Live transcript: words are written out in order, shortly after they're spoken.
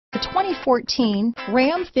The 2014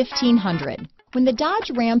 Ram 1500. When the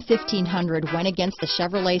Dodge Ram 1500 went against the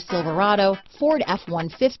Chevrolet Silverado, Ford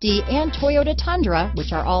F-150, and Toyota Tundra,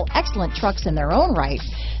 which are all excellent trucks in their own right,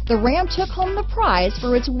 the Ram took home the prize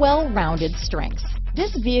for its well-rounded strengths.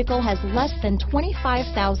 This vehicle has less than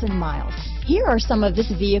 25,000 miles. Here are some of this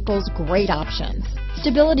vehicle's great options: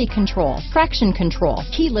 stability control, traction control,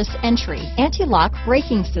 keyless entry, anti-lock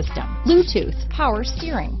braking system, Bluetooth, power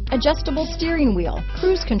steering, adjustable steering wheel,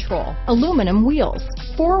 cruise control, aluminum wheels,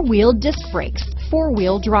 four-wheel disc brakes,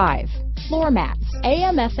 four-wheel drive, floor mats,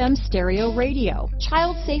 AM/FM stereo radio,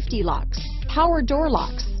 child safety locks, power door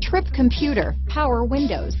locks, trip computer, power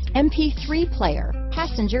windows, MP3 player,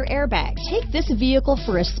 passenger airbag. Take this vehicle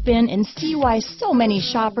for a spin and see why so many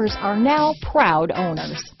shoppers are now proud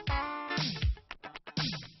owners.